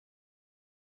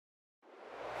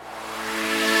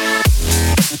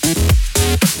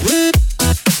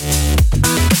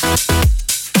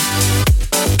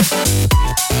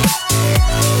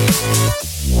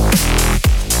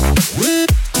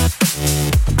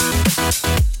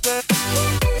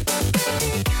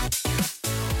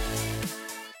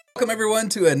everyone,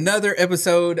 to another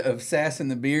episode of Sass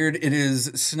and the Beard. It is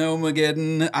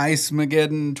Snowmageddon,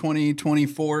 Icemageddon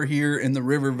 2024 here in the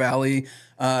River Valley.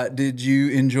 Did you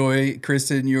enjoy,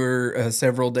 Kristen, your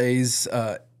several days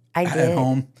at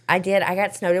home? I did. I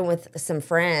got snowed in with some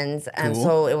friends, Cool.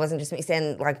 so it wasn't just me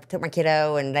saying, like, took my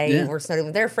kiddo, and they were snowed in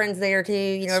with their friends there too.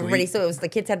 You know, everybody. So it was the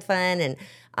kids had fun, and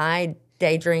I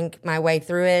day drink my way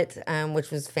through it, which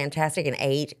was fantastic, and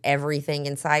ate everything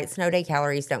in sight. Snow day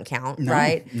calories don't count,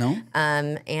 right? No.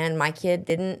 And my kid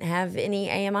didn't have any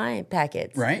AMI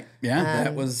packets. Right? Yeah,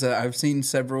 that was. I've seen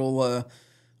several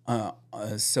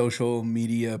social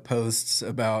media posts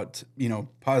about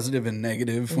positive and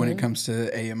negative when it comes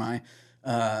to AMI,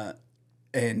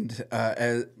 and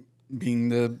as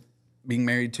being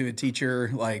married to a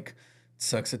teacher, like, it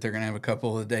sucks that they're gonna have a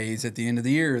couple of days at the end of the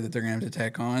year that they're gonna have to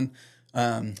tack on.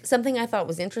 Something I thought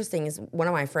was interesting is one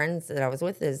of my friends that I was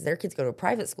with is their kids go to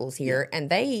private schools here, and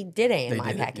they did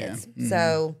AMI packets.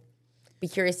 So be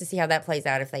curious to see how that plays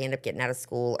out if they end up getting out of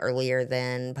school earlier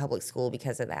than public school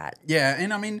because of that. Yeah,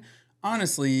 and I mean,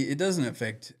 honestly, it doesn't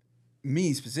affect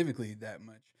me specifically that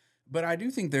much, but I do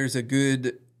think there's a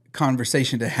good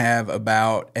conversation to have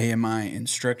about AMI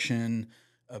instruction,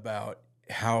 about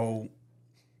how,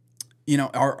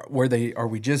 are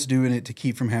we just doing it to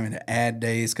keep from having to add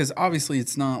days? Because obviously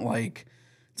it's not like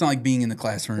being in the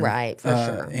classroom, Right, for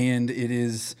sure. And it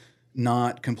is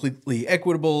not completely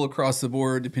equitable across the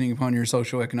board, depending upon your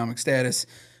socioeconomic status.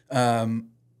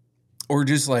 Or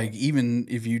just like, even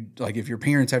if your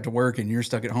parents have to work and you're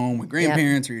stuck at home with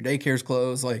grandparents or your daycare's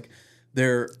closed, like,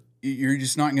 you're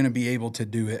just not going to be able to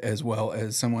do it as well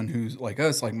as someone who's like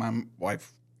us. Like, my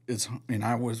wife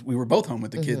we were both home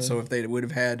with the kids. So if they would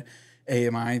have had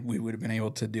AMI, we would have been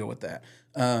able to deal with that.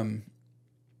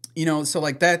 So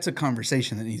like, that's a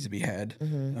conversation that needs to be had.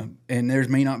 And there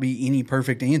may not be any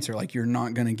perfect answer. Like, you're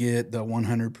not going to get the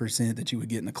 100% that you would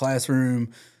get in the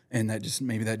classroom. And that just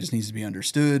needs to be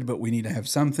understood, but we need to have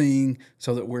something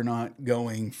so that we're not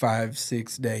going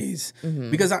 5-6 days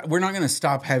because we're not going to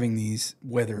stop having these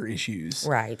weather issues.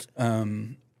 Right.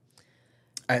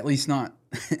 At least not,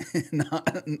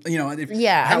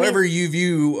 however you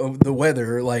view the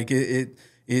weather, like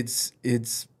it's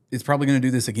probably going to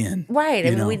do this again. Right.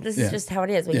 This is just how it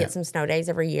is. We get some snow days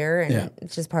every year, and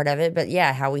it's just part of it. But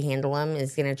how we handle them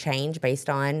is going to change based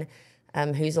on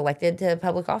who's elected to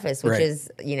public office, which is,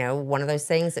 one of those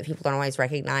things that people don't always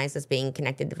recognize as being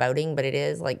connected to voting, but it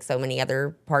is, like so many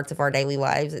other parts of our daily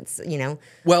lives. It's,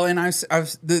 Well, and I've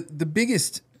the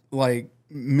biggest, like,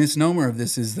 misnomer of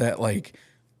this is that, like,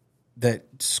 that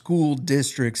school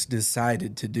districts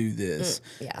decided to do this.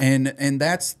 And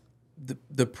that's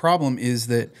the problem, is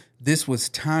that this was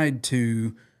tied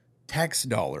to tax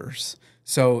dollars.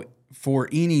 So for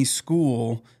any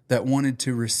school that wanted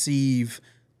to receive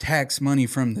tax money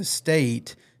from the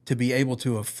state to be able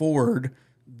to afford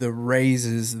the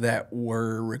raises that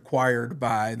were required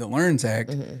by the LEARNS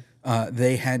Act,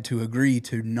 they had to agree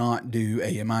to not do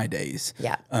AMI days.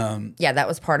 That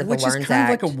was part of the LEARNS Act. Which is kind of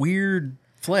like a weird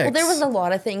flex. Well, there was a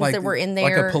lot of things that were in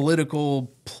there. Like a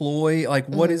political ploy. Like,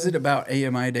 what is it about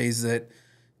AMI days that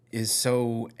is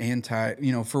so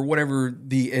for whatever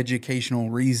the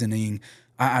educational reasoning,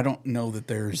 I don't know that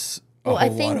there's I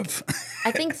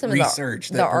think some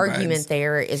research of the argument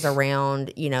there is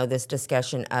around, this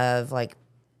discussion of, like,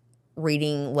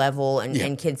 reading level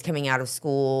and kids coming out of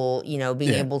school,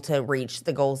 being able to reach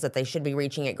the goals that they should be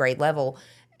reaching at grade level.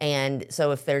 And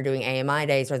so if they're doing AMI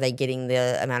days, are they getting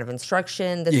the amount of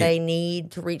instruction that they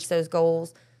need to reach those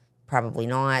goals? Probably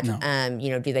not.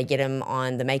 No. Do they get them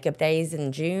on the makeup days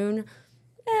in June?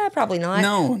 Probably not.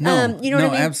 No, what I mean?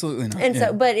 Absolutely not. And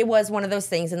so, but it was one of those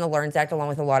things in the LEARNS Act, along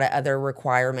with a lot of other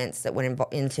requirements that went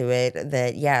into it,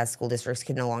 that school districts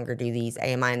could no longer do these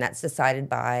AMI, and that's decided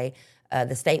by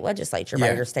the state legislature,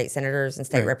 by your state senators and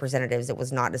state representatives. It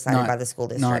was not decided by the school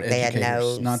district. They had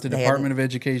not the Department of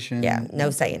Education. No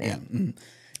say in it.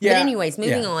 Yeah. But anyways,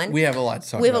 moving on. We have a lot to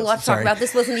talk about. We have a lot to talk about.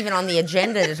 This wasn't even on the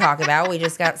agenda to talk about. We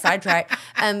just got sidetracked.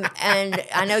 And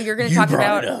I know you're going to talk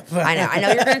about. I know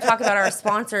you're going to talk about our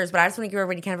sponsors, but I just want to give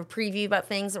everybody kind of a preview about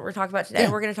things that we're talking about today.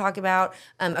 We're going to talk about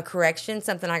a correction,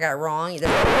 something I got wrong. Something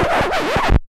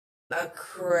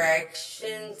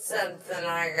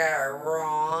I got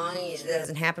wrong. It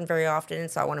doesn't happen very often,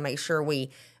 so I want to make sure we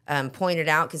pointed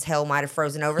out, because hell might have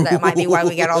frozen over. That might be why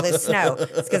we got all this snow.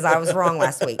 It's because I was wrong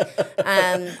last week.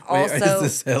 Also, is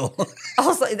this hell?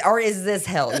 Or is this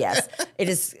hell? Yes. It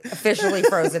is officially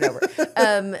frozen over.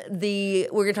 We're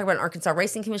going to talk about an Arkansas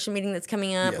Racing Commission meeting that's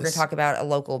coming up. Yes. We're going to talk about a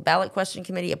local ballot question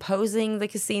committee opposing the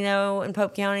casino in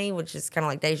Pope County, which is kind of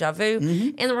like deja vu. Mm-hmm.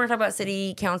 And then we're going to talk about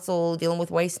city council dealing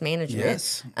with waste management.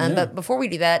 Yes. But before we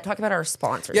do that, talk about our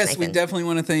sponsors. Yes, Nathan. We definitely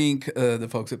want to thank the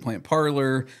folks at Plant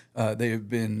Parlor. They have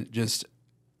been just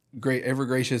great, ever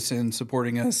gracious in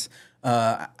supporting us.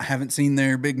 I haven't seen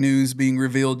their big news being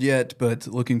revealed yet, but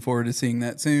looking forward to seeing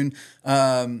that soon.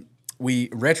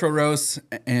 Retro Roast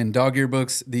and Dog Ear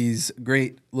Books, these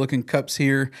great looking cups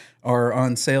here are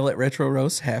on sale at Retro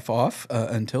Roast, half off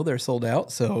until they're sold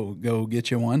out. So go get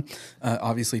you one.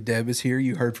 Obviously, Deb is here.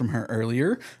 You heard from her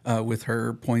earlier with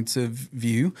her points of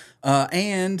view.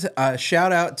 And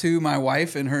shout out to my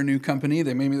wife and her new company.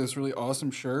 They made me this really awesome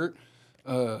shirt.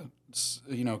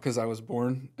 Because I was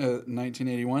born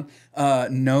 1981.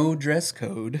 No Dress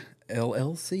Code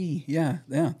LLC. Yeah.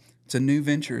 It's a new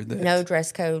venture. No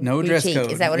Dress Code. No Boutique. Dress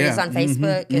Code. Is that what it is on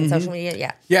Facebook and social media?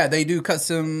 Yeah. Yeah, they do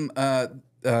custom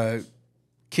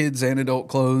kids and adult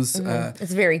clothes.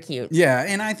 It's very cute. Yeah,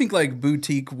 and I think like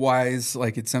boutique wise,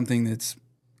 like it's something that's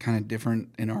kind of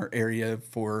different in our area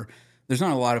for. There's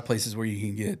not a lot of places where you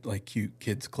can get like cute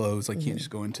kids clothes. Like you just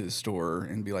go into the store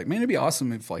and be like, man, it'd be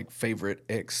awesome if like favorite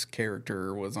X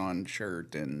character was on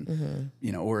shirt and,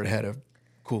 or it had a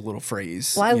cool little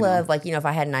phrase. Well, I love like, if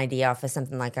I had an idea off of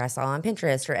something like I saw on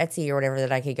Pinterest or Etsy or whatever,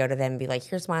 that I could go to them and be like,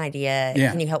 here's my idea.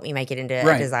 Yeah. Can you help me make it into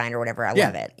a design or whatever? I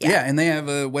love it. Yeah. And they have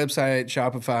a website,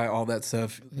 Shopify, all that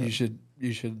stuff. You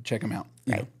should check them out.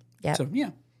 Right. Yeah. So, yeah.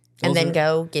 And then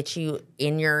go get you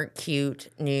in your cute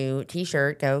new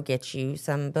T-shirt. Go get you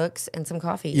some books and some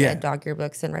coffee at Dog Ear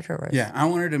Books and Retro Roast. Yeah, I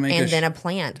wanted to make then a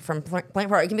plant from Plant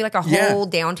Park. It can be like a whole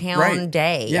downtown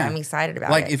day. Yeah. I'm excited about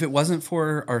it. Like if it wasn't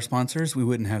for our sponsors, we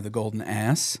wouldn't have the Golden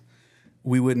Ass.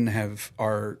 We wouldn't have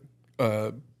our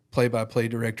play-by-play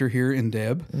director here in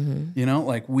Deb.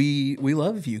 Mm-hmm. We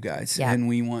love you guys, and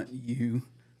we want you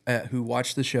who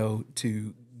watch the show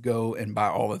to go and buy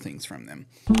all the things from them.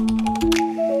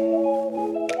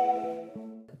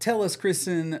 Tell us,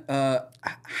 Kristen,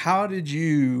 how did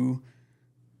you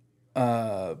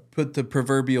put the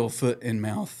proverbial foot in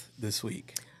mouth this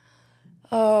week?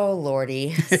 Oh,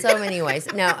 Lordy. So many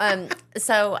ways. No,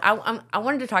 so I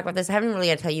wanted to talk about this. I haven't really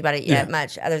got to tell you about it yet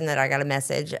much, other than that I got a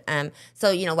message.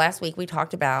 So, last week we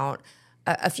talked about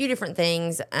a few different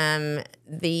things.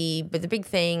 But the big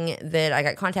thing that I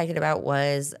got contacted about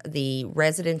was the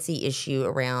residency issue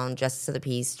around Justice of the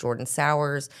Peace Jordan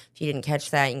Sowers. If you didn't catch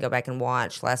that, you can go back and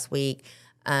watch last week.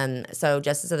 So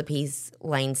Justice of the Peace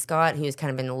Lane Scott, who has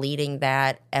kind of been leading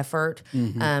that effort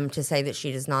to say that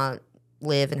she does not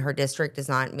live in her district, does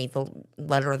not meet the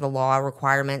letter of the law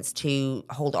requirements to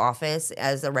hold office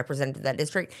as a representative of that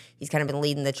district. He's kind of been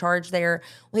leading the charge there.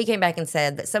 Well, he came back and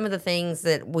said that some of the things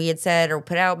that we had said or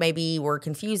put out maybe were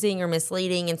confusing or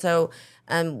misleading. And so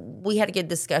we had a good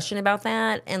discussion about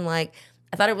that. And I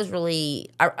thought it was really,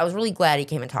 I was really glad he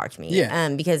came and talked to me. Yeah.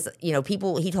 Because,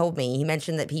 people, he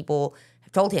mentioned that people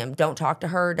have told him, don't talk to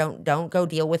her, don't go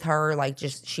deal with her,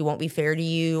 she won't be fair to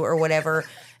you or whatever.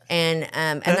 And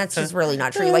that's just really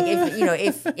not true.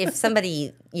 If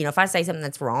somebody, if I say something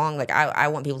that's wrong, I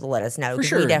want people to let us know,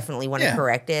 because we definitely want to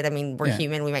correct it. I mean, we're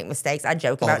human, we make mistakes. I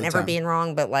joke about never being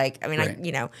wrong, but I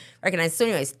recognize. So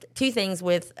anyways, two things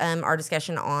with our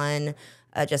discussion on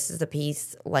Justice of the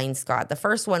Peace Lane Scott. The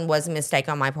first one was a mistake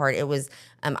on my part. It was,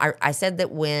 I said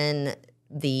that when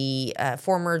the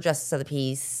former Justice of the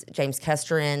Peace, James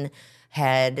Kesterin,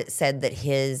 had said that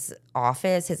his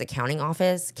office, his accounting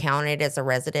office, counted as a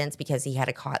residence because he had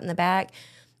a cot in the back.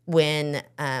 When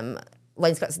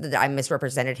Lane Scott said that I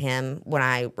misrepresented him when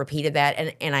I repeated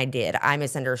that, and I did. I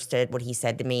misunderstood what he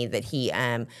said to me, that he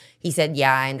said,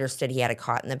 yeah, I understood he had a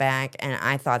cot in the back, and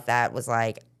I thought that was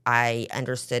I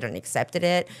understood and accepted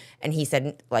it. And he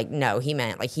said, no, he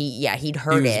meant he'd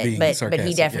heard it, but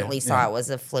he definitely saw it was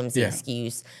a flimsy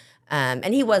excuse.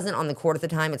 And he wasn't on the court at the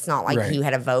time. It's not like he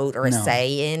had a vote or a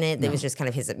say in it. It was just kind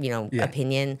of his,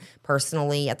 opinion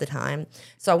personally at the time.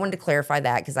 So I wanted to clarify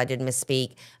that because I did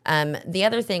misspeak. The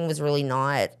other thing was really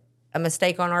not a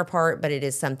mistake on our part, but it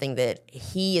is something that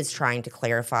he is trying to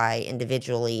clarify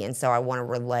individually. And so I want to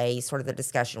relay sort of the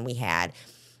discussion we had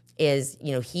is,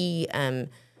 he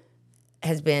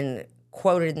has been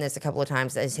quoted in this a couple of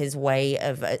times as his way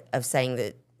of saying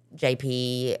that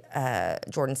JP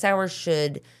Jordan Sowers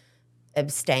should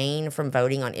abstain from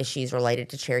voting on issues related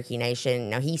to Cherokee Nation.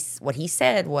 Now, what he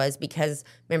said was because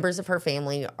members of her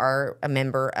family are a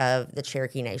member of the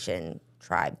Cherokee Nation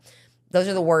tribe. Those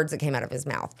are the words that came out of his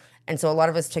mouth. And so a lot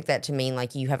of us took that to mean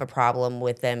like you have a problem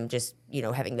with them just,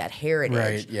 having that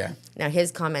heritage. Right, yeah. Now,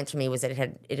 his comment to me was that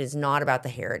it is not about the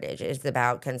heritage. It's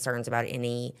about concerns about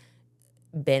any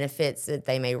benefits that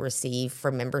they may receive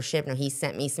from membership. Now, he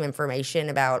sent me some information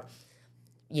about,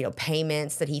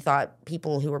 payments that he thought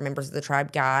people who were members of the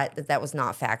tribe got, that was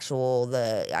not factual.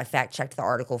 I fact-checked the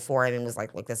article for him and was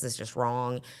like, look, this is just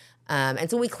wrong.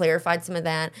 And so we clarified some of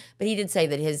that, but he did say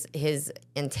that his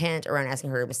intent around asking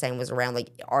her to abstain was around like,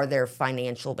 are there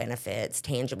financial benefits,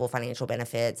 tangible financial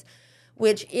benefits,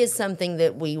 which is something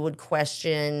that we would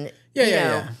question.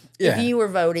 If you were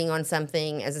voting on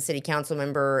something as a city council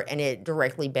member and it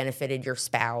directly benefited your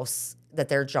spouse, that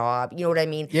their job, you know what I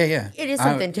mean? Yeah. It is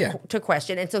something to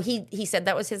question. And so he said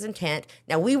that was his intent.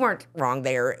 Now, we weren't wrong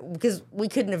there because we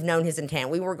couldn't have known his intent.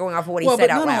 We were going off of what he said out loud.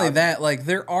 Well, but not only that, like,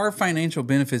 there are financial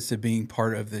benefits to being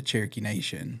part of the Cherokee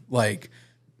Nation. Like,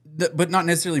 but not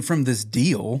necessarily from this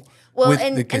deal with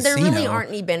the casino. And there really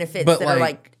aren't any benefits that are,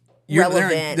 like,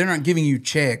 relevant. They're not giving you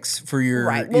checks for your,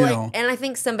 right. Well, and I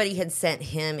think somebody had sent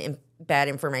him bad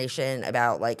information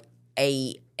about, like,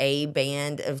 a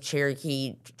band of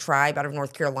Cherokee tribe out of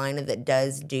North Carolina that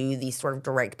does do these sort of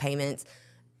direct payments.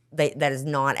 That is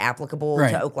not applicable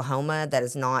to Oklahoma. That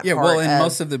is not part of...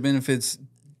 most of the benefits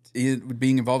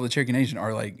being involved with Cherokee Nation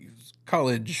are like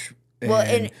college.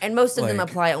 And most of them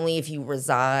apply only if you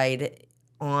reside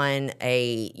on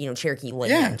a Cherokee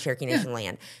land, Cherokee Nation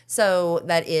land. So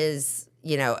that is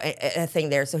a thing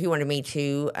there. So he wanted me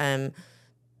to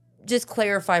just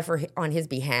clarify on his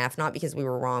behalf, not because we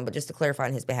were wrong, but just to clarify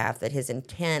on his behalf that his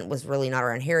intent was really not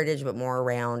around heritage, but more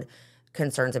around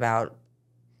concerns about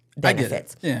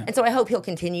benefits. Yeah. And so I hope he'll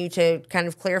continue to kind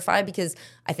of clarify because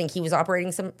I think he was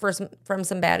operating from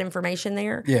some bad information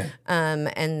there. Yeah.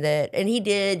 And he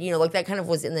did, like that kind of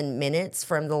was in the minutes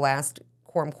from the last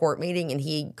quorum court meeting, and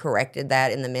he corrected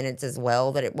that in the minutes as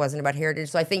well, that it wasn't about heritage.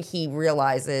 So I think he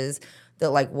realizes that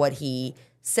like what he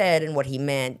said and what he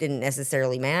meant didn't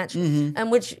necessarily match,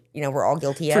 which, we're all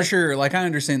guilty of. For sure. Like, I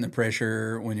understand the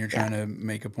pressure when you're trying to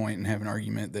make a point and have an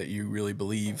argument that you really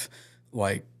believe.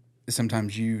 Like,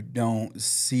 sometimes you don't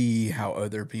see how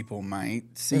other people might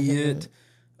see it.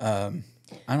 I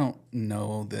don't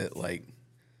know that, like,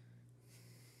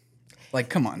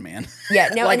 come on, man. Yeah,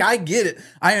 no. I get it.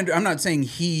 I'm not saying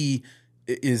he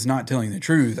is not telling the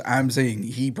truth. I'm saying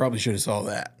he probably should have saw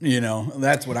that.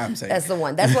 That's what I'm saying. That's the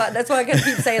one. That's why I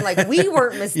keep saying like we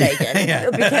weren't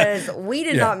mistaken because we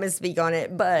did not misspeak on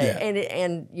it. But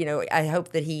and I hope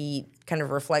that he kind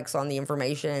of reflects on the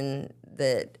information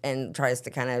and tries to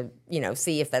kind of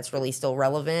see if that's really still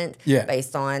relevant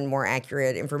based on more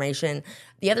accurate information.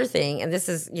 The other thing, and this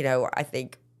is I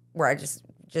think where I just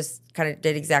kind of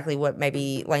did exactly what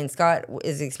maybe Lane Scott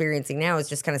is experiencing now, is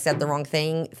just kind of said the wrong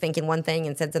thing, thinking one thing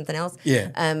and said something else.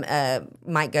 Yeah.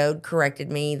 Mike Goad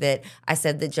corrected me that I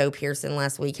said that Joe Pearson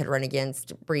last week had run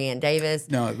against Breanne Davis.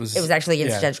 No, it was actually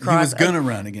against Judge Cross. He was going to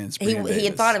run against Breanne Davis. He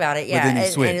had thought about it, and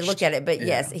he looked at it, but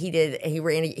yes, he did.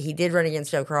 He did run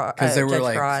against Joe Cross. Because there were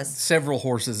Judge Cross. several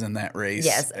horses in that race.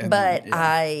 Yes, but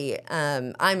I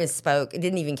misspoke. I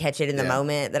didn't even catch it in the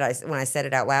moment when I said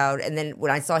it out loud. And then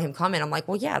when I saw him comment, I'm like,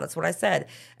 well, yeah, that's what I said.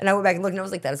 And I went back and looked, and I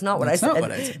was like, that is not what I said. Not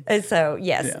what I said. And so,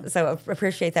 yes. So I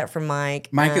appreciate that from Mike.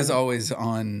 Mike is always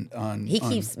on. He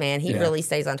really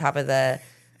stays on top of the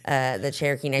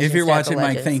Cherokee Nation. If you're watching,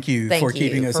 Mike, thank you for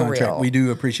keeping us on track. We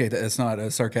do appreciate that. It's not a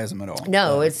sarcasm at all.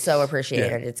 No, it's so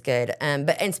appreciated. It's good.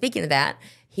 And speaking of that,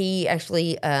 he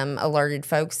actually alerted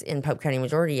folks in Pope County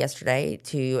Majority yesterday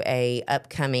to a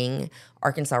upcoming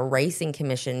Arkansas Racing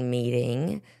Commission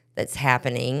meeting that's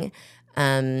happening.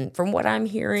 From what I'm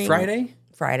hearing,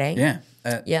 Friday. Yeah.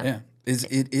 Yeah.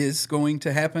 It is going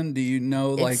to happen? Do you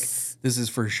know? This is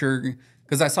for sure.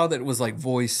 Because I saw that it was like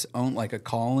voice on, like a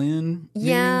call-in.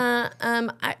 Yeah.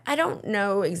 I don't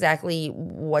know exactly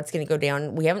what's going to go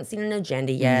down. We haven't seen an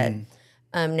agenda yet.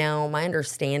 Now, my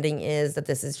understanding is that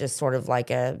this is just sort of like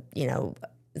a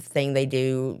thing they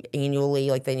do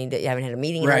annually. Like they haven't had a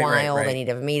meeting in a while. Right. They need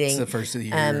to have a meeting. It's the first of the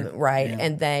year. Right.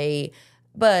 Yeah.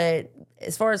 But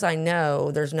as far as I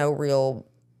know, there's no real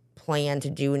plan to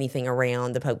do anything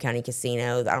around the Pope County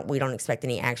Casino. We don't expect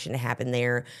any action to happen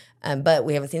there. But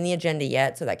we haven't seen the agenda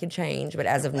yet, so that could change. But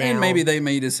as of now... And maybe they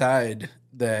may decide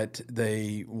that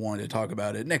they want to talk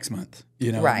about it next month.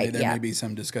 Right, there may be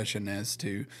some discussion as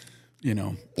to,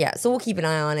 Yeah, so we'll keep an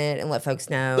eye on it and let folks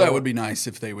know. That would be nice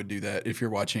if they would do that. If you're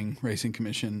watching Racing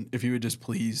Commission, if you would just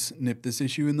please nip this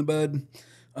issue in the bud,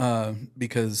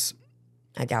 because...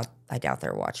 I doubt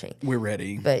they're watching. We're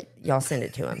ready. But y'all send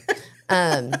it to them.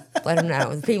 Let them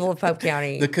know. The people of Pope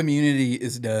County. The community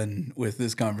is done with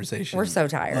this conversation. We're so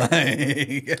tired.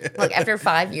 Look, after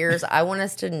 5 years, I want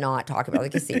us to not talk about the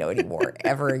casino anymore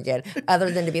ever again,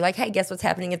 other than to be like, hey, guess what's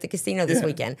happening at the casino this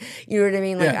weekend? You know what I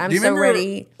mean? Like, I'm so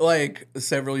ready. Like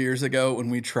several years ago when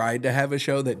we tried to have a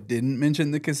show that didn't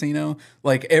mention the casino,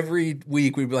 like every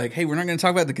week we'd be like, hey, we're not going to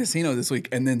talk about the casino this week.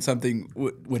 And then something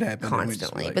would happen.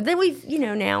 Constantly. Like, but then we've,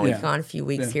 now we've gone a few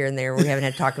weeks here and there. We haven't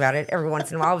had to talk about it every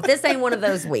once in a while. But this ain't one of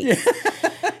those weeks.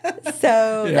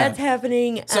 So that's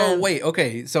happening. So wait,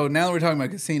 okay. So now that we're talking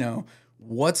about casino,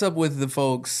 what's up with the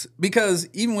folks? Because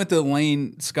even with the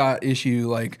Lane Scott issue,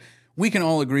 like we can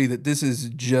all agree that this is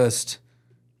just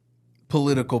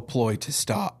political ploy to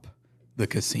stop the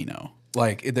casino.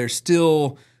 Like there is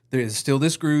still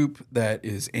this group that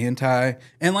is anti,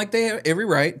 and like they have every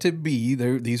right to be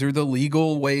there. These are the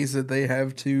legal ways that they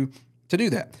have to do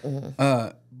that.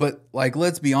 Mm-hmm. But like,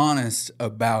 let's be honest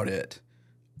about it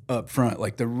up front.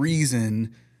 Like the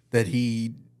reason that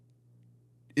he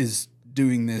is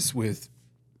doing this with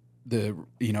the,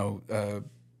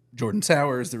 Jordan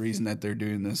Sowers, the reason that they're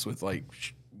doing this with like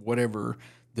whatever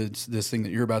this thing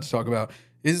that you're about to talk about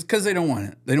is because they don't want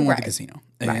it. They don't want the casino.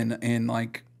 And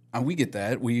like, we get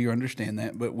that. We understand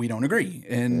that, but we don't agree.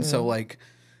 And so like,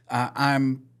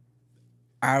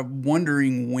 I'm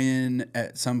wondering when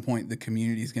at some point the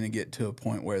community is going to get to a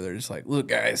point where they're just like, look,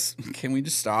 guys, can we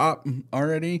just stop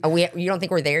already? You don't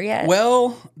think we're there yet?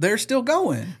 Well, they're still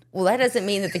going. Well, that doesn't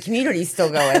mean that the community's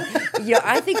still going.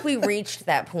 I think we reached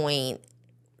that point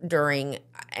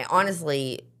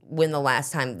honestly, when the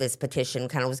last time this petition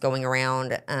kind of was going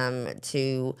around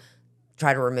to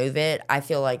try to remove it. I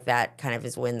feel like that kind of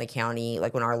is when the county,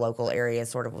 like when our local area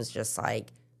sort of was just like,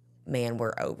 man,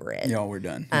 we're over it. Yeah, we're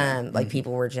done. Like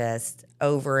people were just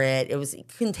over it. It was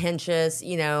contentious,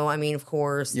 I mean, of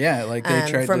course. Yeah, like they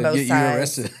tried to get you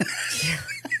arrested.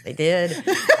 They did.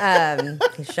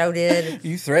 The show did.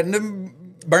 You threatened to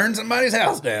burn somebody's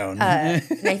house down.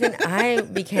 Nathan, I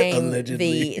became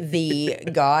the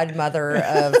godmother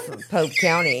of Pope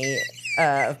County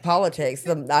politics.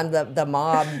 I'm the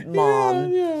mob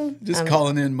mom. Yeah. Just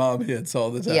calling in mob hits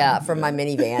all the time. Yeah, from my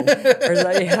minivan. From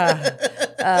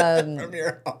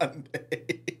your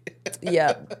Hyundai.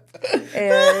 Yep.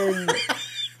 And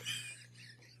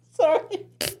sorry.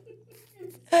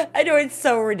 I know it's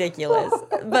so ridiculous,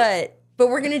 but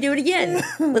we're gonna do it again.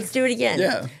 Let's do it again.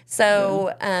 Yeah.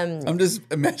 So I'm just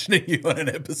imagining you on an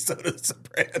episode of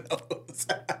Sopranos.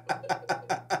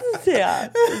 Yeah,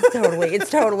 it's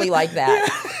totally like that.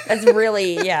 That's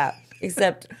really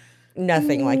except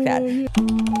nothing like that.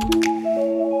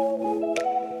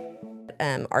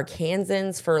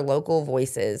 Arkansans for Local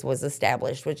Voices was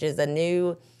established, which is a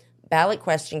new ballot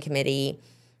question committee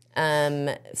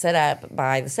set up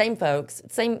by the same folks,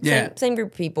 same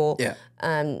group of people. Yeah.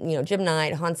 Jim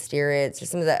Knight, Hans Stieritz, or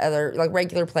some of the other like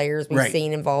regular players we've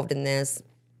seen involved in this.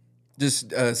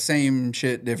 Just same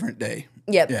shit, different day.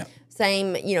 Yep. Yeah.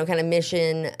 Same, kind of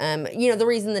mission. The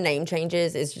reason the name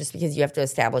changes is just because you have to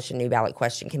establish a new ballot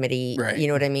question committee. Right. You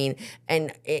know what I mean?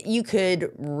 And you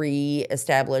could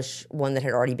re-establish one that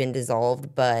had already been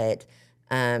dissolved, but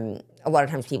a lot of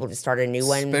times people just start a new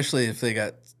one. Especially if they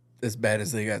got as bad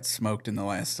as they got smoked in the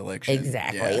last election.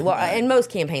 Exactly. Yeah. Well, and most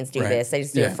campaigns do this. They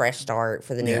just do a fresh start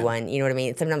for the new one. You know what I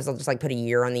mean? Sometimes they'll just like put a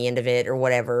year on the end of it or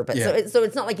whatever. But so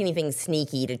it's not like anything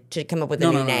sneaky to come up with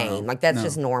a new name. No. Like that's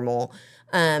just normal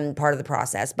part of the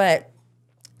process. But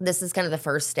this is kind of the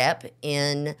first step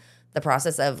in the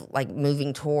process of like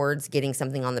moving towards getting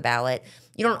something on the ballot.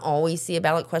 You don't always see a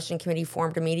ballot question committee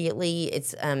formed immediately.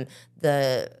 It's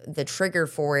the trigger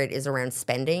for it is around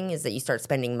spending, is that you start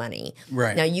spending money.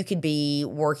 Right. Now you could be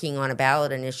working on a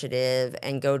ballot initiative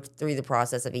and go through the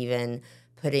process of even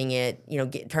putting it,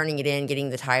 turning it in, getting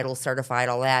the title certified,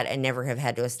 all that, and never have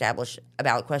had to establish a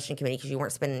ballot question committee because you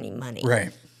weren't spending any money.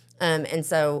 Right. And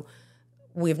so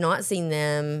we've not seen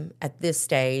them at this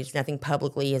stage. Nothing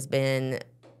publicly has been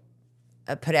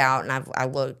put out, and I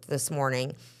looked this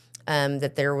morning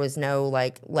that there was no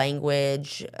like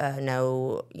language,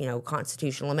 no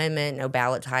constitutional amendment, no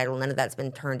ballot title. None of that's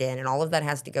been turned in, and all of that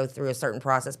has to go through a certain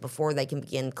process before they can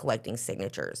begin collecting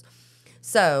signatures.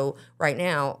 So right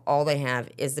now, all they have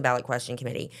is the ballot question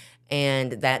committee,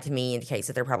 and that to me indicates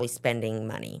that they're probably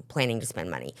planning to spend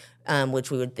money,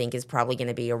 which we would think is probably going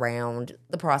to be around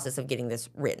the process of getting this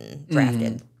written,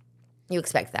 drafted. Mm-hmm. You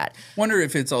expect that. Wonder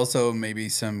if it's also maybe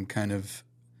some kind of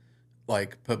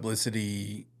like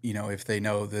publicity, if they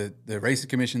know that the Racist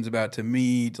Commission's about to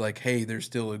meet, like, hey, there's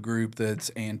still a group that's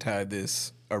anti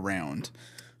this around.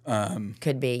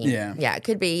 Could be. Yeah. Yeah, it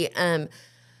could be.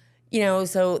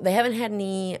 So they haven't had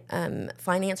any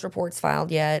finance reports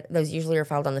filed yet. Those usually are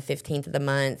filed on the 15th of the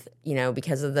month,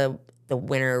 because of the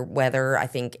winter weather, I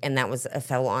think, and that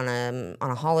fell on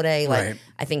a holiday. Right.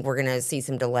 I think we're going to see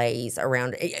some delays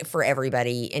around for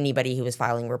everybody. Anybody who is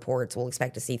filing reports will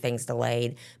expect to see things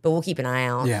delayed, but we'll keep an eye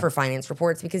out for finance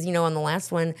reports because, on the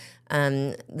last one,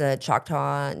 the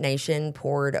Choctaw Nation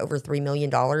poured over $3 million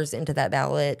into that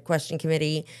ballot question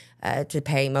committee to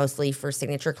pay mostly for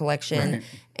signature collection,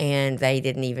 and they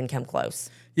didn't even come close.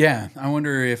 Yeah, I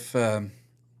wonder if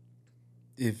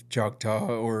Choctaw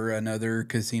or another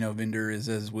casino vendor is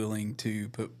as willing to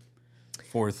put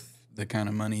forth the kind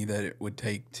of money that it would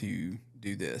take to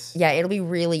do this. Yeah, it'll be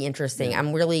really interesting. Yeah.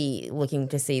 I'm really looking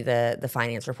to see the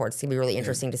finance reports. It's going to be really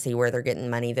interesting to see where they're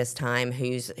getting money this time,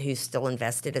 who's still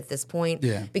invested at this point.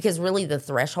 Yeah. Because really the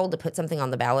threshold to put something on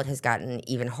the ballot has gotten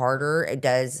even harder. It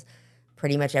does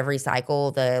pretty much every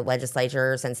cycle. The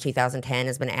legislature since 2010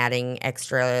 has been adding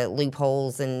extra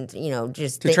loopholes and,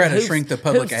 just to try to shrink the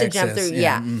public access. To jump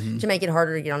through, to make it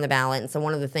harder to get on the ballot. And so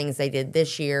one of the things they did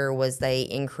this year was they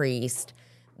increased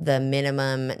the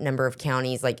minimum number of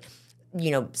counties,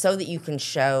 so that you can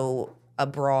show a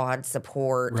broad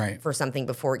support for something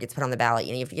before it gets put on the ballot.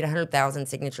 You have to get 100,000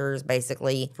 signatures,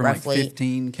 basically, from roughly.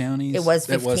 15 counties? It was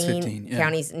 15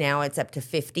 counties. Now it's up to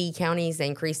 50 counties. They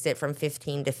increased it from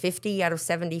 15 to 50 out of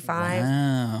 75.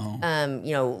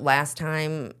 Wow. Last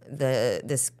time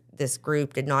this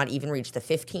group did not even reach the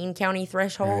 15 county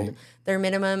threshold, their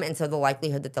minimum, and so the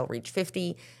likelihood that they'll reach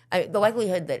 50, the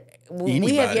likelihood that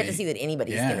we have yet to see that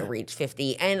anybody's going to reach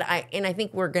 50, and I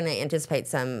think we're going to anticipate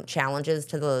some challenges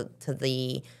to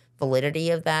the validity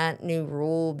of that new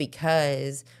rule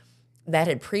because that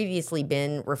had previously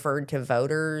been referred to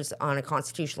voters on a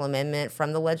constitutional amendment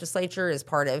from the legislature as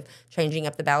part of changing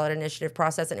up the ballot initiative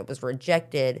process, and it was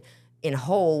rejected in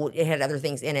whole. It had other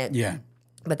things in it. Yeah.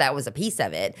 But that was a piece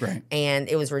of it, and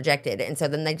it was rejected. And so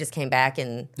then they just came back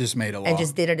and just made a law and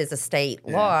just did it as a state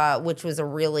law, which was a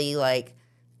really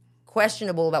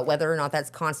questionable about whether or not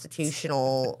that's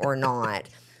constitutional or not.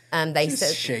 They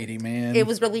said shady, man. It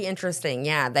was really interesting.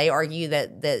 Yeah, they argue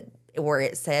that where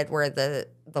the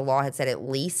law had said at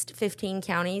least 15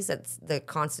 counties, that's the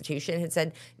Constitution had said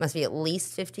it must be at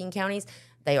least 15 counties.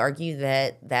 They argue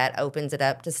that opens it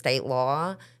up to state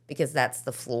law because that's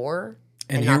the floor.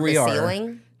 And here we are.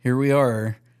 Ceiling. Here we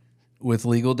are with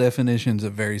legal definitions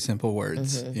of very simple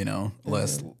words.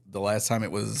 The last time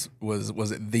it was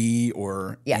it the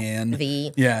or an?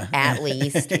 The. Yeah. At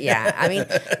least. Yeah. I mean,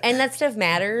 and that stuff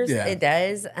matters. Yeah. It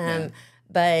does.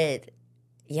 But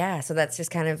yeah, so that's just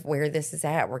kind of where this is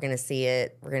at. We're going to see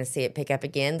it. We're going to see it pick up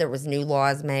again. There was new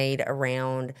laws made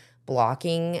around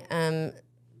blocking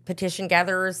petition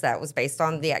gatherers. That was based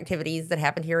on the activities that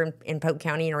happened here in Polk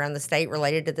County and around the state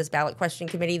related to this ballot question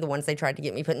committee, the ones they tried to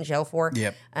get me put in jail for,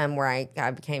 where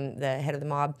I became the head of the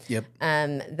mob.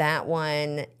 That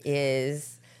one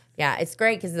is, it's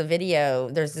great because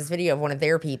there's this video of one of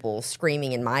their people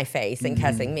screaming in my face and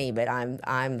cussing me, but I'm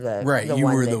the you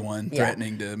one were the one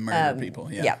threatening to murder people.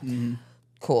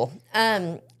 Cool.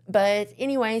 But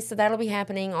anyway, so that'll be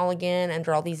happening all again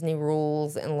under all these new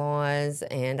rules and laws,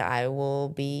 and I will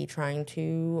be trying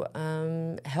to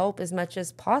help as much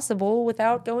as possible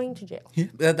without going to jail.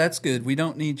 Yeah, that's good. We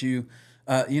don't need you.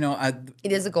 It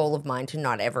is a goal of mine to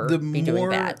not ever be doing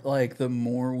that. The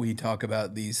more we talk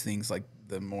about these things,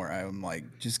 the more I'm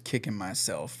just kicking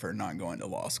myself for not going to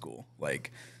law school.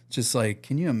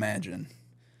 Can you imagine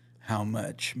how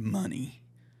much money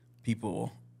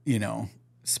people,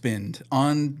 spend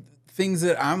on things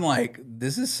that I'm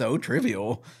this is so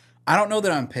trivial. I don't know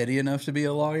that I'm petty enough to be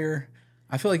a lawyer.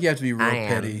 I feel like you have to be real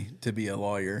petty to be a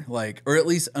lawyer, or at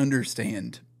least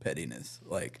understand pettiness.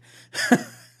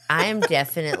 I am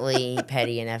definitely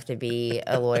petty enough to be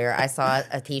a lawyer. I saw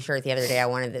a T-shirt the other day I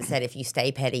wanted that said, "If you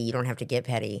stay petty, you don't have to get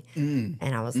petty." And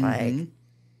I was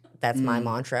that's my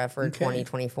mantra for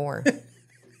 2024.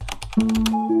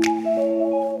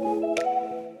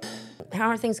 How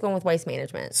are things going with waste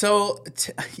management? So,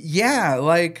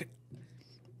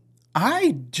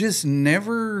 I just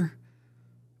never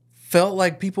felt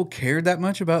like people cared that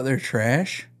much about their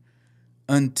trash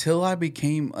until I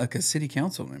became a city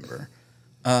council member.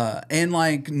 And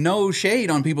no shade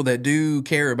on people that do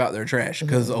care about their trash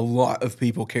because a lot of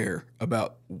people care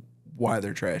about why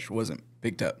their trash wasn't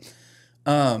picked up.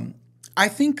 I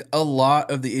think a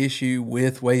lot of the issue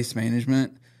with waste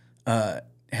management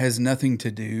has nothing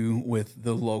to do with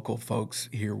the local folks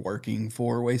here working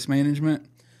for waste management,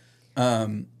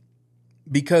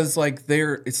 because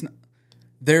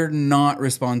they're not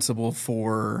responsible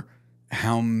for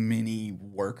how many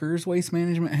workers Waste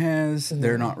Management has.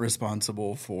 They're not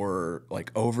responsible for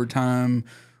like overtime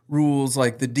rules.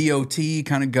 Like the DOT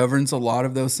kind of governs a lot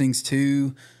of those things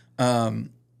too.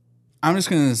 I'm just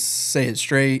going to say it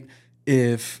straight.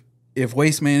 If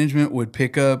Waste Management would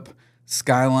pick up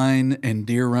Skyline and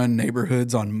Deer Run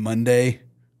neighborhoods on Monday,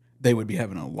 they would be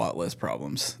having a lot less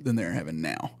problems than they're having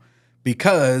now,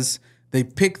 because they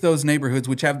pick those neighborhoods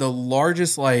which have the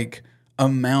largest like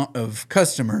amount of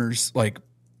customers, like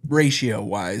ratio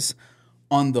wise,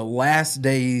 on the last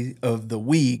day of the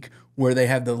week where they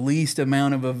have the least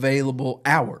amount of available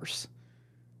hours.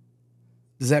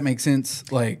 Does that make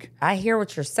sense? Like, I hear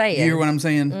what you're saying. You hear what I'm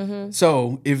saying? Mm-hmm.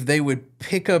 So if they would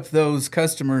pick up those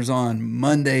customers on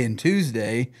Monday and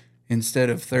Tuesday instead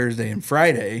of Thursday and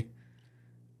Friday,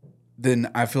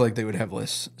 then I feel like they would have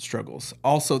less struggles.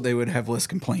 Also, they would have less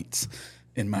complaints,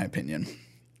 in my opinion.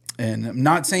 And I'm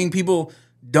not saying people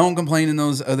don't complain in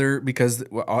those other, because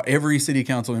every city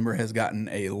council member has gotten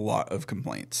a lot of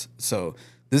complaints. So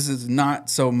this is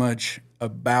not so much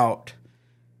about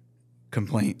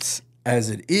complaints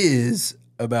as it is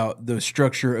about the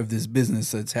structure of this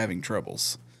business that's having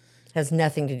troubles. Has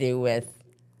nothing to do with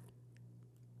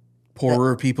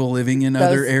poorer people living in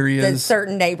other areas.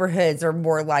 Certain neighborhoods are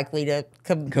more likely to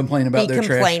complain about their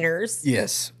complainers. Trash.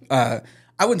 Yes. I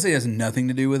wouldn't say it has nothing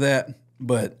to do with that,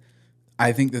 but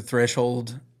I think the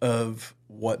threshold of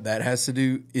what that has to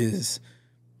do is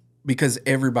because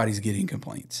everybody's getting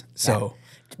complaints. So,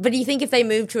 but do you think if they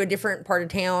move to a different part of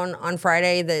town on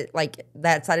Friday, that like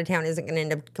that side of town isn't going to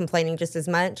end up complaining just as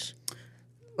much?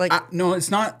 Like, no, it's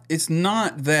not. It's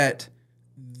not that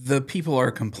the people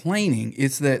are complaining.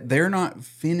 It's that they're not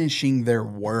finishing their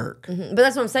work. Mm-hmm. But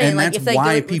that's what I'm saying. And like, that's if they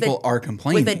why go people are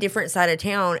complaining with a different side of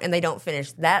town and they don't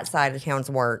finish that side of town's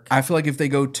work. I feel like if they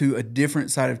go to a different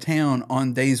side of town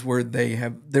on days where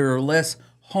there are less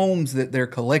homes that they're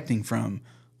collecting from.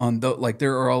 Like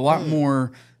there are a lot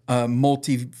more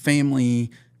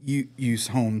multi-family use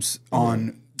homes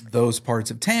on those parts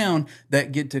of town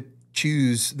that get to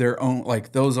choose their own.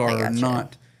 Like those are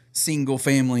not single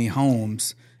family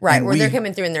homes. Right, and where they're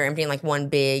coming through and they're emptying like one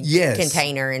big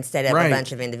container instead of a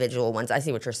bunch of individual ones. I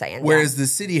see what you're saying. Whereas the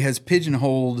city has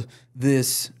pigeonholed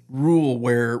this rule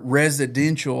where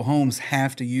residential homes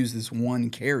have to use this one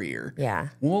carrier. Yeah.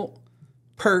 Well,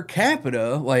 per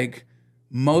capita, like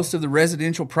most of the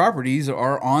residential properties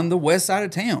are on the west side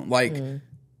of town. Like,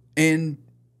 and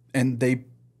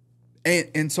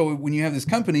so when you have this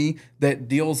company that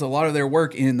deals a lot of their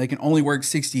work in, they can only work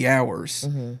 60 hours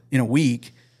in a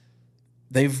week.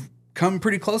 They've come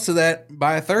pretty close to that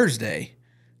by a Thursday.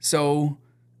 So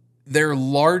their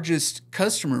largest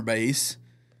customer base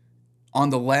on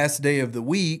the last day of the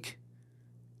week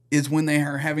is when they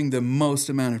are having the most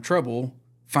amount of trouble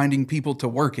finding people to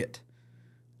work it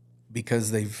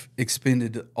because they've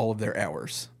expended all of their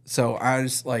hours. So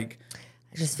that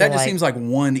just seems like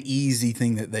one easy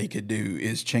thing that they could do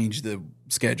is change the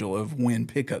schedule of when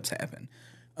pickups happen.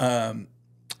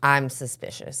 I'm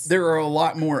suspicious. There are a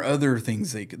lot more other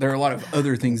things there are a lot of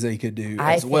other things they could do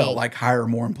as well, like hire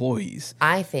more employees.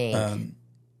 I think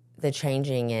the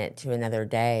changing it to another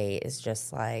day is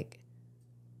just like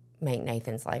make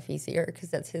Nathan's life easier because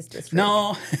that's his district.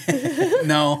 No,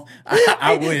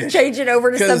 I wish. Change it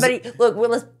over to somebody. Look,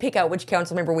 let's pick out which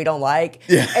council member we don't like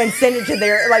and send it to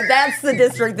their, like, that's the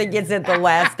district that gets it the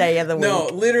last day of the week. No,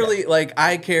 literally, like,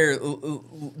 I care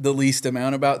the least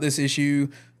amount about this issue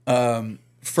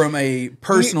from a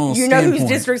personal standpoint. You know whose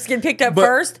districts get picked up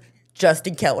first?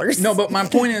 Justin Keller's. No, but my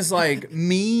point is, like,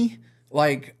 me,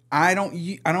 like, I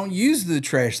don't use the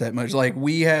trash that much. Like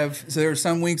so there are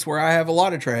some weeks where I have a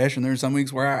lot of trash and there are some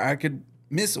weeks where I could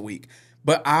miss a week.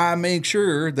 But I make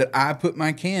sure that I put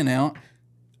my can out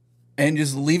and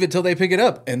just leave it till they pick it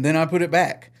up and then I put it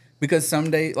back. Because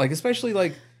someday, like, especially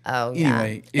like,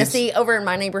 anyway. Now see, over in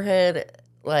my neighborhood,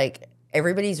 like,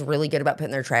 everybody's really good about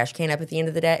putting their trash can up at the end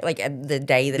of the day, like the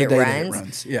day that it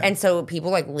runs. Yeah. And so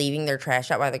people like leaving their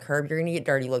trash out by the curb, you're going to get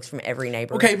dirty looks from every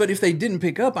neighbor. Okay, but if they didn't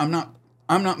pick up, I'm not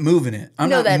moving it. I'm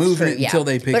not moving it until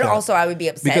they pick up. But also, I would be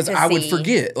upset because I would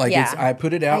forget. Like I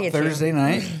put it out Thursday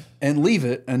night and leave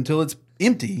it until it's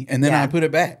empty, and then I put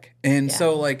it back. And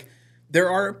so, like, there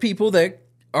are people that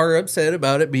are upset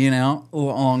about it being out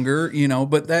longer,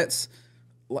 But that's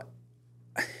like,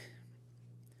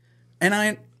 and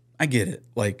I get it.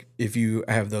 Like, if you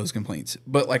have those complaints,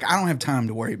 but like, I don't have time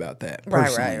to worry about that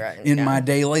personally in my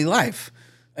daily life.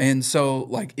 And so,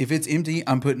 like, if it's empty,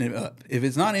 I'm putting it up. If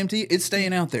it's not empty, it's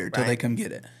staying out there till they come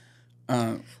get it.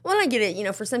 Well, I get it. You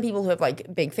know, for some people who have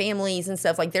like big families and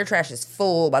stuff, like their trash is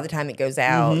full by the time it goes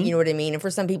out. You know what I mean? And for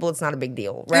some people, it's not a big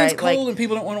deal, right? And it's cold, and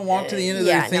people don't want to walk to the end of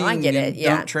their thing. I get it. And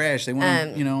dump trash. They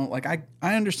want to, like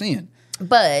I understand.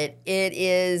 But it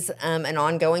is an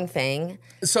ongoing thing.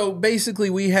 So basically,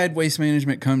 we had Waste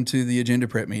Management come to the agenda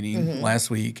prep meeting last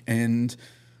week, and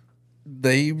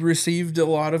they received a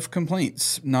lot of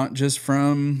complaints, not just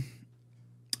from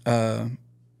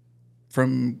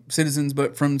citizens,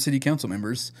 but from city council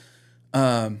members.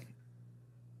 I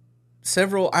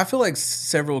feel like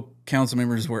several council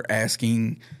members were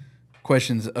asking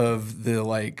questions of the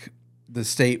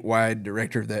statewide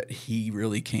director that he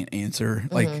really can't answer.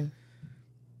 Like,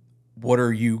 what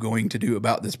are you going to do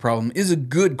about this problem is a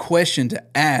good question to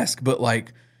ask, but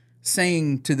like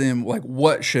saying to them, like,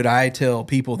 what should I tell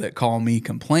people that call me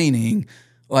complaining?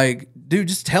 Like, dude,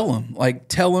 just tell them. Like,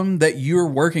 tell them that you're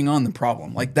working on the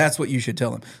problem. Like, that's what you should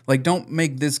tell them. Like, don't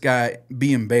make this guy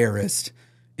be embarrassed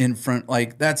in front.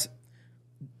 Like,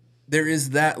 there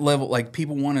is that level. Like,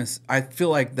 people want to. I feel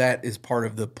like that is part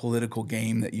of the political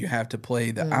game that you have to play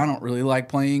that I don't really like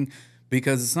playing,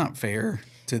 because it's not fair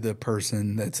to the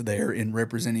person that's there in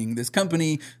representing this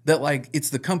company, that like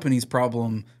it's the company's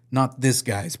problem, not this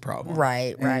guy's problem.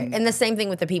 Right. And the same thing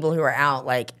with the people who are out,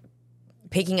 like,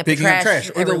 picking up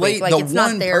trash. Or the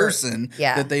one person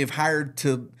that they've hired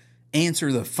to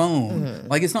answer the phone.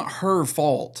 Like, it's not her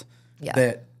fault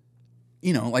that,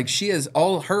 like, she has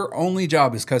her only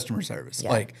job is customer service.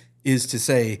 Like, is to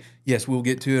say, yes, we'll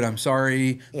get to it. I'm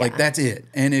sorry. Like, that's it.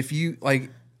 And if you like,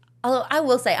 although I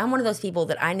will say, I'm one of those people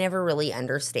that I never really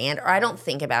understand, or I don't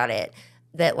think about it,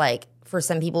 that like for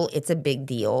some people it's a big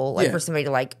deal, like for somebody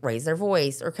to like raise their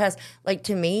voice or cuss. Like,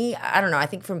 to me, I don't know. I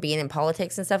think from being in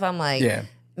politics and stuff, I'm like,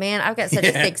 man, I've got such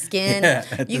a thick skin.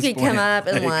 You could come up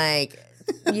and like,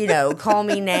 call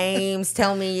me names,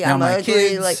 tell me I'm ugly.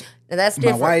 Kids, like, that's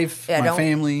different. My wife, my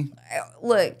family.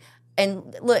 Look,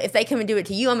 if they come and do it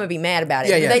to you, I'm gonna be mad about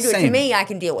it. If they do it to me, I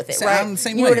can deal with it. Right? I'm the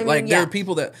same way. I mean? Like, there are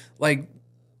people that like.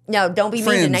 No, don't be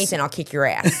mean to Nathan. I'll kick your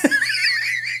ass.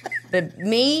 But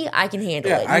me, I can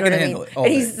handle it. I can handle it. And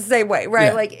he's the same way,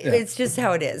 right? It's just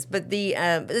how it is. But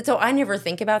so I never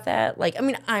think about that. Like, I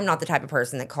mean, I'm not the type of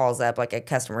person that calls up like a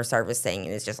customer service thing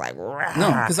and is just like, rah. No,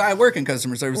 because I work in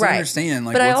customer service. I understand.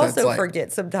 Like, but I also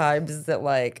forget sometimes that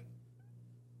like,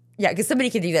 because somebody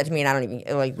can do that to me and I don't even,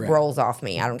 it like rolls off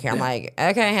me. I don't care. I'm like,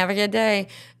 okay, have a good day.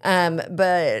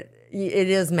 But it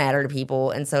does matter to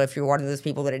people. And so if you're one of those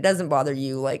people that it doesn't bother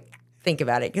you, like, think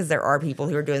about it, because there are people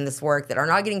who are doing this work that are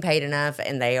not getting paid enough,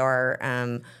 and they are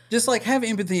just like have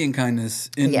empathy and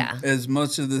kindness in as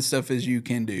much of the stuff as you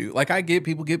can do. Like, I get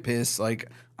people get pissed, like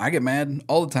I get mad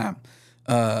all the time,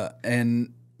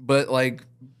 but like,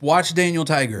 watch Daniel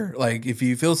Tiger. Like, if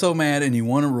you feel so mad and you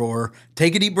want to roar,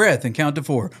 take a deep breath and count to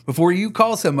 4 before you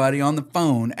call somebody on the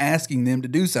phone asking them to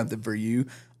do something for you.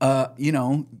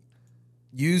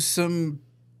 Use some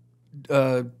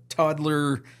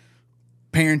toddler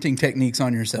parenting techniques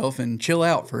on yourself and chill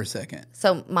out for a second.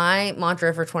 So my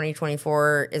mantra for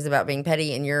 2024 is about being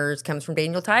petty, and yours comes from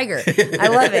Daniel Tiger. I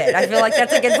love it. I feel like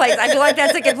that's a good place. I feel like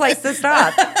that's a good place to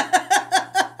stop. Have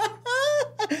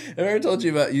I ever told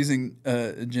you about using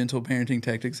gentle parenting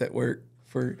tactics at work?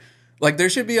 For like, there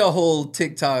should be a whole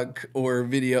TikTok or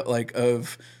video like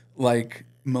of like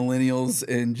millennials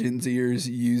and Gen Zers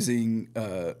using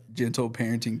gentle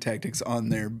parenting tactics on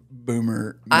their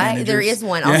boomer managers. There is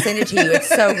one. I'll send it to you. It's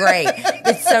so great.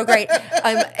 It's so great.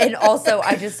 And also,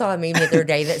 I just saw a meme the other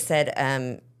day that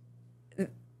said,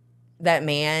 that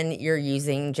man you're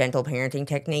using gentle parenting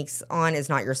techniques on is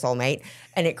not your soulmate.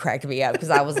 And it cracked me up because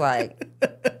I was like,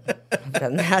 I've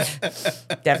done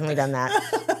that. Definitely done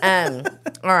that.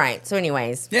 All right. So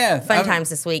anyways, fun times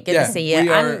this week. Good to see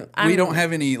you. We don't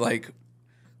have any, like,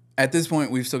 at this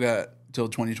point, we've still got till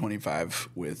 2025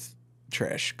 with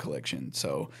trash collection.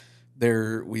 So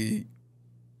we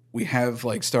have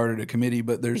like started a committee,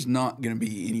 but there's not going to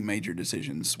be any major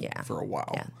decisions for a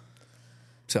while. Yeah.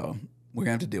 So we're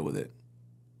going to have to deal with it.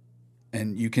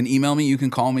 And you can email me, you can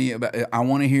call me about it. I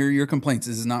want to hear your complaints.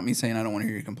 This is not me saying I don't want to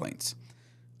hear your complaints.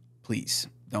 Please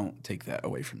don't take that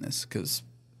away from this, because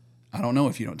I don't know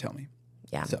if you don't tell me.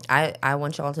 Yeah. So. I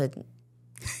want y'all to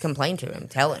complain to him.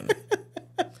 Tell him.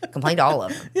 Complain to all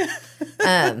of them.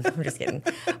 I'm just kidding.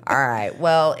 All right.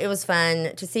 Well, it was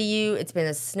fun to see you. It's been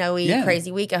a snowy,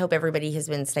 crazy week. I hope everybody has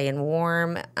been staying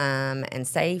warm and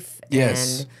safe.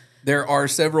 Yes. And there are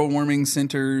several warming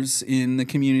centers in the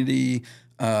community.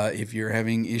 If you're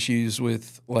having issues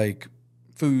with like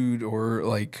food or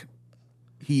like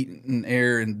heat and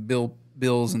air and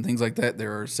bills and things like that,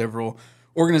 there are several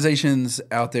organizations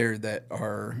out there that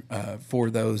are for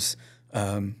those.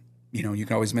 you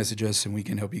can always message us and we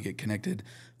can help you get connected.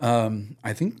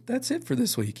 I think that's it for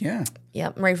this week. Yeah.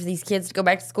 Yep. I'm ready for these kids to go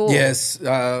back to school. Yes.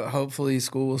 Hopefully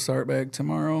school will start back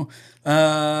tomorrow.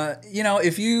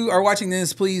 If you are watching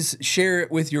this, please share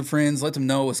it with your friends. Let them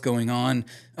know what's going on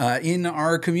in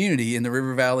our community in the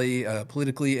River Valley,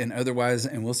 politically and otherwise.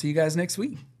 And we'll see you guys next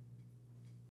week.